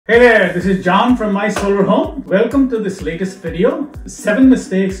Hey there, this is John from My Solar Home. Welcome to this latest video. 7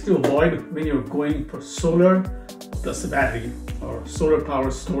 mistakes to avoid when you're going for solar plus a battery or solar power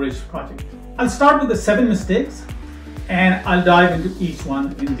storage project. I'll start with the 7 mistakes and I'll dive into each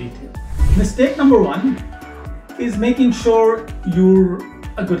one in detail. Mistake number 1 is making sure you're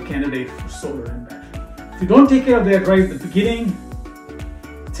a good candidate for solar and battery. If you don't take care of that right at the beginning,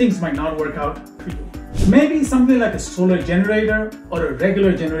 things might not work out for you. Maybe something like a solar generator or a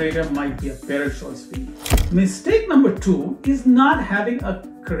regular generator might be a better choice for you. Mistake number 2 is not having a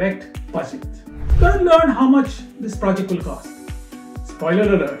correct budget. You gotta learn how much this project will cost.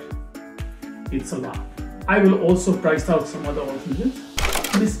 Spoiler alert, it's a lot. I will also price out some other alternatives.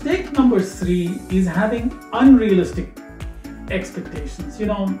 Mistake number 3 is having unrealistic expectations.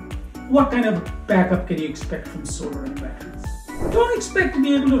 What kind of backup can you expect from solar and batteries? Don't expect to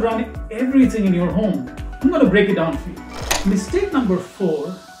be able to run everything in your home. I'm going to break it down for you. Mistake number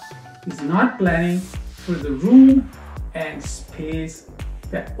 4 is not planning for the room and space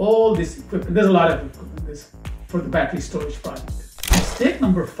that all this equipment, there's a lot of equipment for the battery storage project. Mistake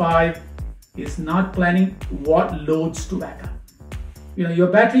number 5 is not planning what loads to back up. Your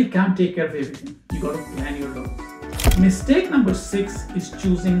battery can't take care of everything. You got to plan your loads. Mistake number 6 is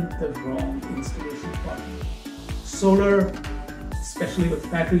choosing the wrong installation partner. Solar, especially with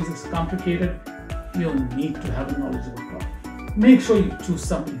batteries, is complicated. You'll need to have a knowledgeable partner. Make sure you choose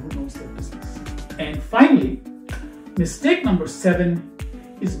somebody who knows their business. And finally, mistake number 7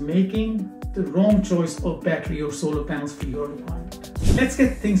 is making the wrong choice of battery or solar panels for your requirement. Let's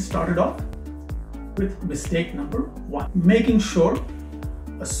get things started off with mistake number 1. Making sure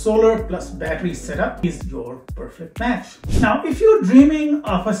a solar plus battery setup is your perfect match. Now, if you're dreaming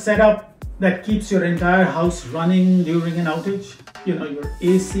of a setup that keeps your entire house running during an outage, your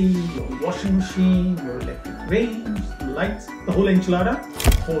AC, your washing machine, your electric range, lights, the whole enchilada,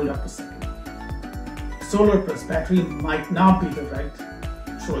 hold up a second. Solar plus battery might not be the right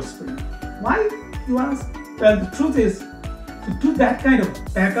choice for you. Why, you ask? Well, the truth is, to do that kind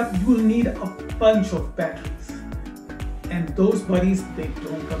of backup, you will need a bunch of batteries. And those buddies, they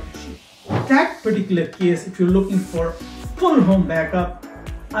don't come cheap. In that particular case, if you're looking for full home backup,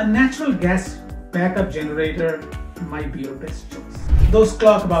 a natural gas backup generator might be your best choice. Those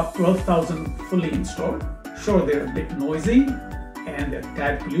clock about 12,000 fully installed. Sure, they're a bit noisy and they're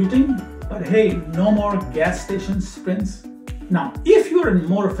tad polluting, but hey, no more gas station sprints. Now, if you're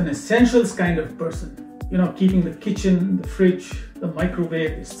more of an essentials kind of person, keeping the kitchen, the fridge, the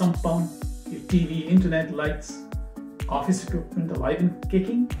microwave, the sump pump, your TV, internet, lights, office equipment alive and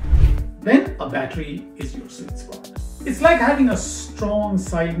kicking, then a battery is your sweet spot. It's like having a strong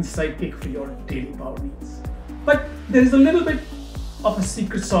silent sidekick for your daily power needs. But there is a little bit of a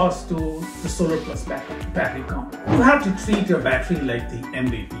secret sauce to the solar plus backup battery combo. You have to treat your battery like the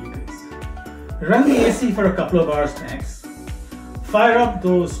MVP it is. Run the AC for a couple of hours max. Fire up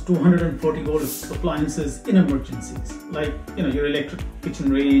those 240 volt appliances in emergencies, like your electric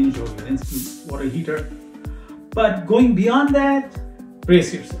kitchen range or your instant water heater. But going beyond that,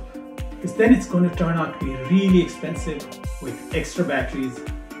 brace yourself, because then it's going to turn out to be really expensive with extra batteries.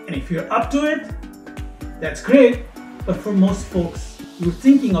 And if you're up to it, that's great. But for most folks, you're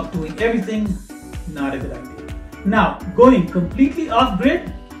thinking of doing everything, not a good idea. Now, going completely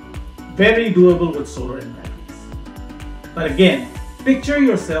off-grid, very doable with solar and batteries. But again, picture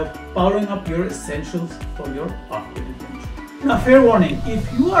yourself powering up your essentials for your off-grid adventure. Now, fair warning,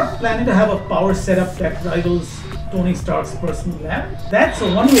 if you are planning to have a power setup that rivals Tony Stark's personal lab, that's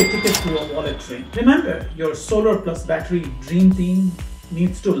a one-way ticket to a wallet train. Remember, your solar plus battery dream team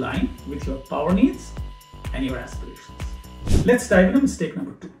needs to align with your power needs and your aspirations. Let's dive into mistake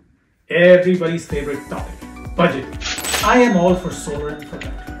number 2. Everybody's favorite topic, budgeting. I am all for solar and for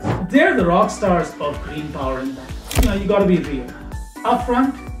batteries. They're the rock stars of green power and batteries. You gotta be real.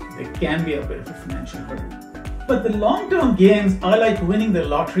 Upfront, there can be a bit of a financial hurdle. But the long-term gains are like winning the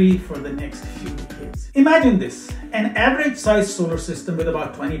lottery for the next few decades. Imagine this, an average size solar system with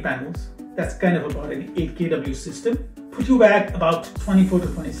about 20 panels, that's kind of about an 8 kW system, put you back about 24 to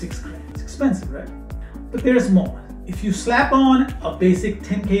 26 grand. It's expensive, right? But there's more. If you slap on a basic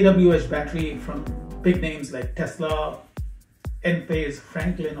 10 kWh battery from big names like Tesla, Enphase,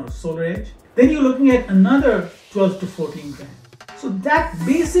 Franklin, or SolarEdge, then you're looking at another 12 to 14 grand. So that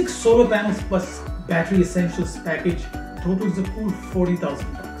basic solar panels plus battery essentials package totals a cool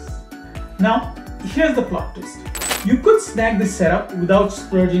 40,000 bucks. Now, here's the plot twist. You could snag this setup without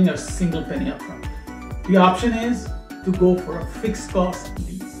splurging a single penny upfront. The option is to go for a fixed cost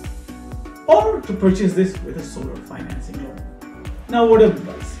lease, or to purchase this with a solar financing loan. Now, word of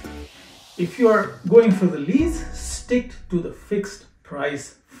advice. If you are going for the lease, stick to the fixed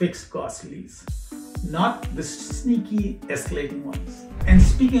price fixed cost lease, not the sneaky escalating ones. And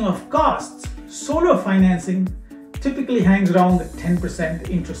speaking of costs, solar financing typically hangs around the 10%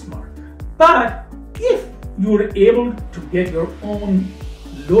 interest mark. But if you're able to get your own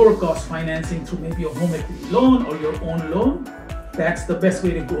lower cost financing through maybe a home equity loan or your own loan, that's the best way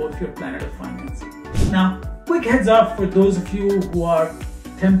to go if you're planning to finance it. Now, quick heads up for those of you who are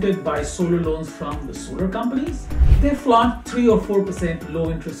tempted by solar loans from the solar companies. They flaunt 3 or 4% low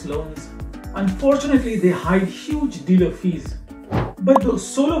interest loans. Unfortunately, they hide huge dealer fees. But those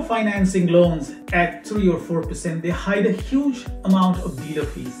solar financing loans at 3 or 4%, they hide a huge amount of dealer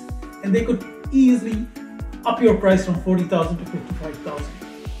fees. And they could easily up your price from $40,000 to $55,000.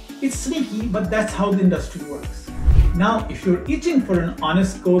 It's sneaky, but that's how the industry works. Now, if you're itching for an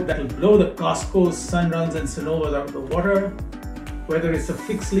honest quote that'll blow the Costco's, Sunruns, and Sonovas out of the water, whether it's a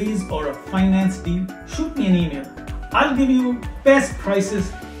fixed lease or a finance deal, shoot me an email. I'll give you best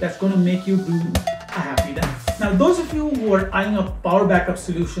prices that's going to make you do a happy dance. Now, those of you who are eyeing a power backup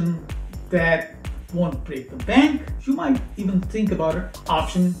solution that won't break the bank, you might even think about an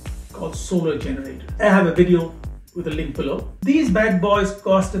option called solar generator. I have a video with a link below. These bad boys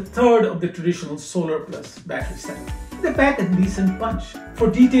cost a third of the traditional solar plus battery setup. They pack a decent punch. For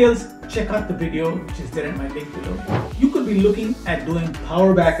details, check out the video which is there in my link below. You could be looking at doing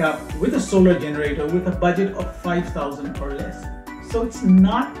power backup with a solar generator with a budget of $5,000 or less. So it's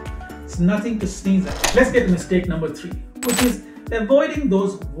nothing to sneeze at. Let's get to mistake number 3, which is avoiding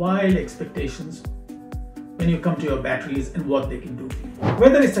those wild expectations when you come to your batteries and what they can do for you.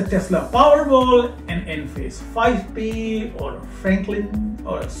 Whether it's a Tesla Powerwall, an Enphase 5P, or a Franklin,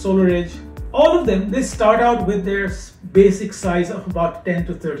 or a SolarEdge, all of them, they start out with their basic size of about 10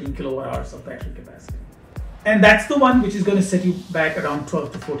 to 13 kilowatt hours of battery capacity. And that's the one which is going to set you back around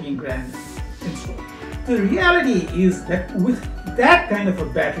 12 to 14 grand installed. The reality is that with that kind of a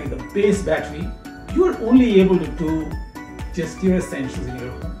battery, the base battery, you're only able to do just your essentials in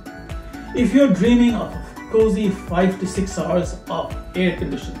your home. If you're dreaming of a cozy 5 to 6 hours of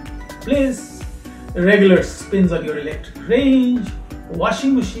air-conditioned bliss, regular spins on your electric range,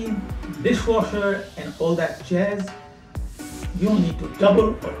 washing machine, dishwasher, and all that jazz, you'll need to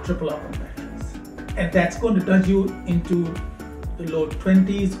double or triple up on batteries. And that's going to nudge you into the low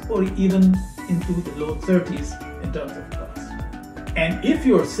 20s or even into the low 30s in terms of cost. And if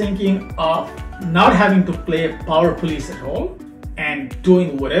you're thinking of not having to play power police at all and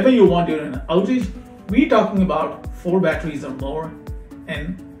doing whatever you want during an outage, we're talking about 4 batteries or more,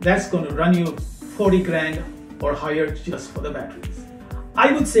 and that's going to run you 40 grand or higher just for the batteries.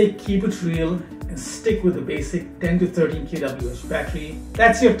 I would say keep it real and stick with the basic 10 to 13 kWh battery.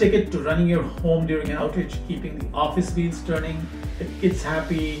 That's your ticket to running your home during an outage, keeping the office wheels turning, the kids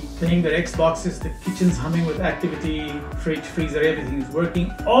happy, playing their Xboxes, the kitchen's humming with activity, fridge, freezer, everything is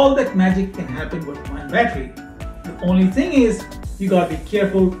working. All that magic can happen with one battery. The only thing is, you gotta be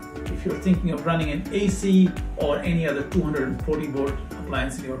careful if you're thinking of running an AC or any other 240 volt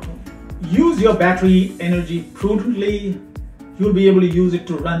appliance in your home. Use your battery energy prudently. You'll be able to use it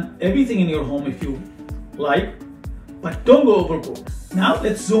to run everything in your home if you like, but don't go overboard. Now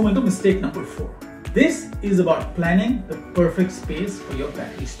let's zoom into mistake number 4. This is about planning the perfect space for your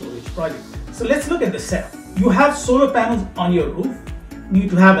battery storage project. So let's look at the setup. You have solar panels on your roof. You need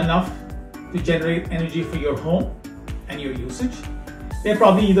to have enough to generate energy for your home and your usage. They're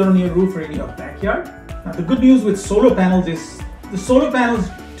probably either on your roof or in your backyard. Now the good news with solar panels is the solar panels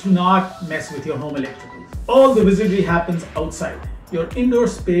do not mess with your home electricals. All the wizardry happens outside. Your indoor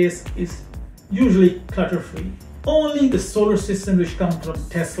space is usually clutter-free. Only the solar systems which come from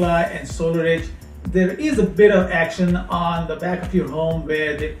Tesla and SolarEdge, there is a bit of action on the back of your home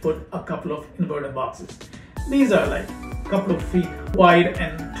where they put a couple of inverter boxes. These are like a couple of feet wide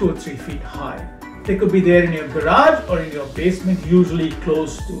and 2 or 3 feet high. They could be there in your garage or in your basement, usually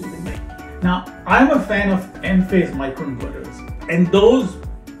close to the main. Now, I'm a fan of Enphase microinverters, and those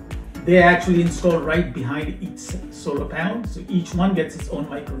they actually install right behind each solar panel, so each one gets its own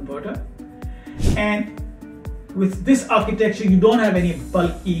microinverter. And with this architecture, you don't have any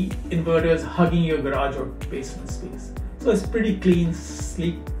bulky inverters hugging your garage or basement space. So it's pretty clean,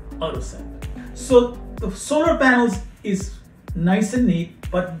 sleek, auto set. So the solar panels is nice and neat,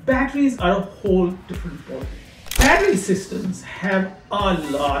 but batteries are a whole different ballgame. Battery systems have a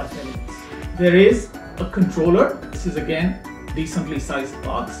lot of elements. There is a controller. This is again decently sized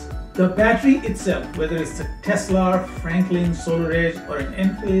box. The battery itself, whether it's a Tesla, Franklin, SolarEdge, or an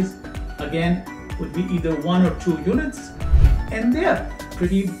Enphase, again would be either 1 or 2 units, and they are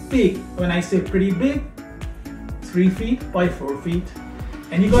pretty big. When I say pretty big, 3 feet by 4 feet,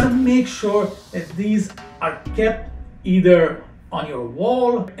 and you got to make sure that these are kept either on your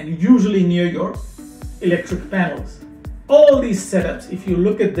wall, and usually near your electric panels. All these setups, if you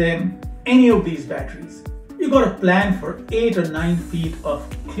look at them, any of these batteries, you got to plan for 8 or 9 feet of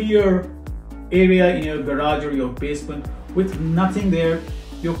clear area in your garage or your basement with nothing there.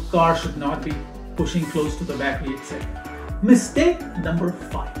 Your car should not be pushing close to the battery, etc. Mistake number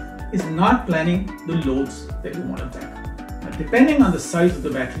 5 is not planning the loads that you want to back up. Now, depending on the size of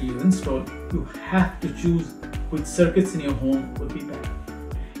the battery you install, you have to choose which circuits in your home will be backed up.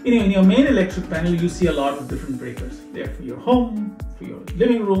 In your main electric panel, you see a lot of different breakers. They're for your home, for your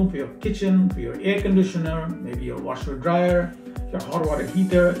living room, for your kitchen, for your air conditioner, maybe your washer dryer, your hot water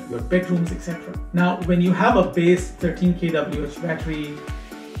heater, your bedrooms, etc. Now, when you have a base 13 kWh battery,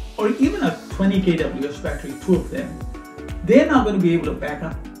 or even a 20 kWh battery, 2 of them, they're not going to be able to back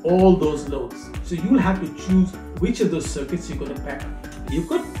up all those loads. So you'll have to choose which of those circuits you're going to back up. You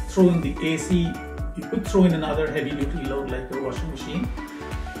could throw in the AC, you could throw in another heavy duty load like your washing machine,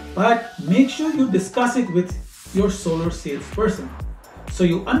 but make sure you discuss it with your solar salesperson so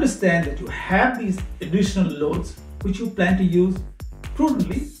you understand that you have these additional loads which you plan to use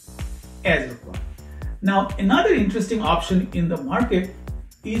prudently as required. Now, another interesting option in the market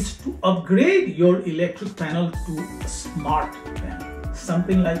is to upgrade your electric panel to a smart panel,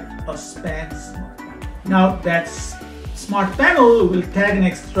 something like a SPAN smart panel. Now, that smart panel will tag an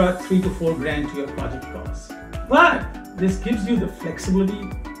extra 3 to 4 grand to your project cost, but this gives you the flexibility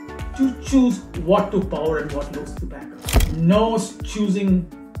to choose what to power and what loads to back up. No choosing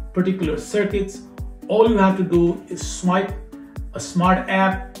particular circuits. All you have to do is swipe a smart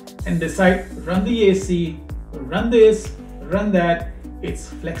app and decide, run the AC, run this, run that. It's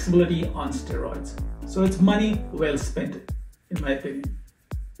flexibility on steroids. So it's money well spent, in my opinion.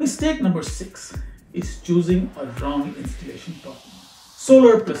 Mistake number 6 is choosing a wrong installation partner.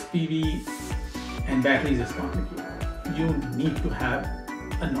 Solar plus PV and batteries is complicated. You need to have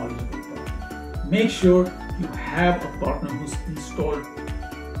a knowledgeable partner. Make sure you have a partner who's installed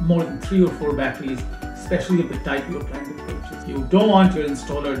more than 3 or 4 batteries, especially of the type you are planning to purchase. You don't want your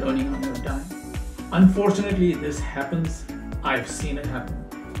installer learning on your dime. Unfortunately, this happens. I've seen it happen.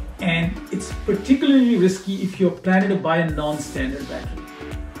 And it's particularly risky if you're planning to buy a non-standard battery.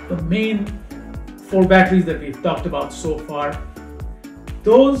 The main 4 batteries that we've talked about so far,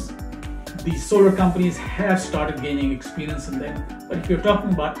 these solar companies have started gaining experience in them. But if you're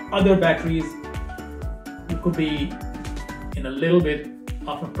talking about other batteries, you could be in a little bit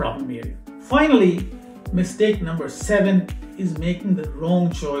of a problem area. Finally, mistake number 7 is making the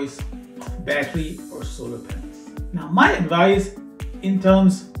wrong choice of battery or solar panels. Now, my advice in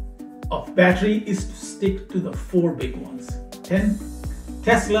terms of battery is to stick to the 4 big ones: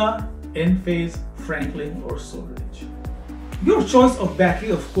 Tesla, Enphase, Franklin, or SolarEdge. Your choice of battery,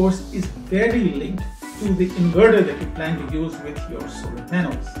 of course, is very linked to the inverter that you plan to use with your solar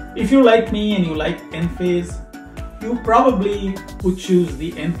panels. If you're like me and you like Enphase, you probably would choose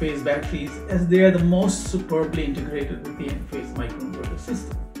the Enphase batteries as they are the most superbly integrated with the Enphase microinverter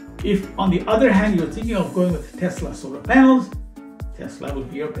system. If, on the other hand, you're thinking of going with Tesla solar panels, Tesla would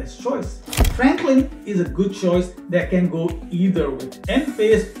be your best choice. Franklin is a good choice that can go either with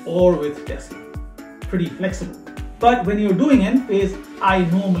Enphase or with Tesla. Pretty flexible. But when you're doing Enphase, I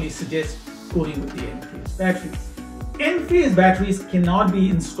normally suggest going with the Enphase batteries. Enphase batteries cannot be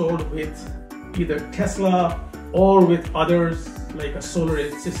installed with either Tesla or with others like a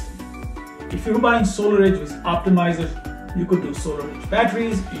SolarEdge system. If you're buying SolarEdge with optimizers, you could do SolarEdge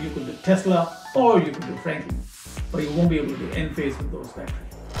batteries, you could do Tesla, or you could do Franklin, but you won't be able to do Enphase with those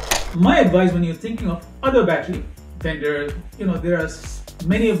batteries. My advice when you're thinking of other battery vendors, there are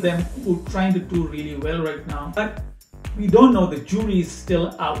many of them who are trying to do really well right now, but we don't know, the jury is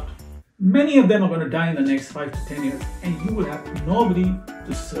still out. Many of them are going to die in the next 5 to 10 years, and you will have nobody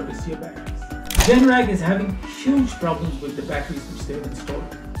to service your batteries. Generac is having huge problems with the batteries which they've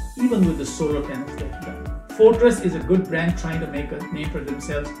installed, even with the solar panels they've done. Fortress is a good brand trying to make a name for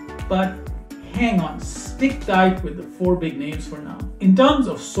themselves, but hang on, stick tight with the 4 big names for now. In terms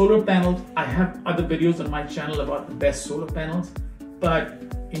of solar panels, I have other videos on my channel about the best solar panels, but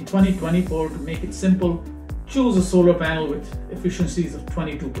in 2024, to make it simple, choose a solar panel with efficiencies of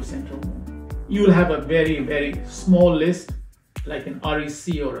 22% or more. You will have a very, very small list, like an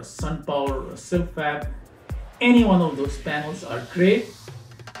REC or a SunPower or a Silfab. Any one of those panels are great.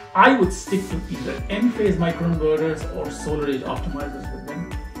 I would stick to either Enphase microinverters or SolarEdge optimizers with them.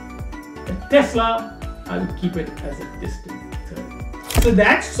 But Tesla, I would keep it as a distant third. So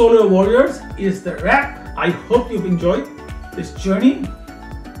that, Solar Warriors, is the wrap. I hope you've enjoyed this journey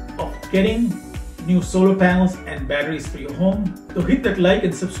of getting new solar panels and batteries for your home. So hit that like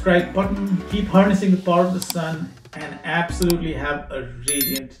and subscribe button, keep harnessing the power of the sun, and absolutely have a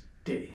radiant day.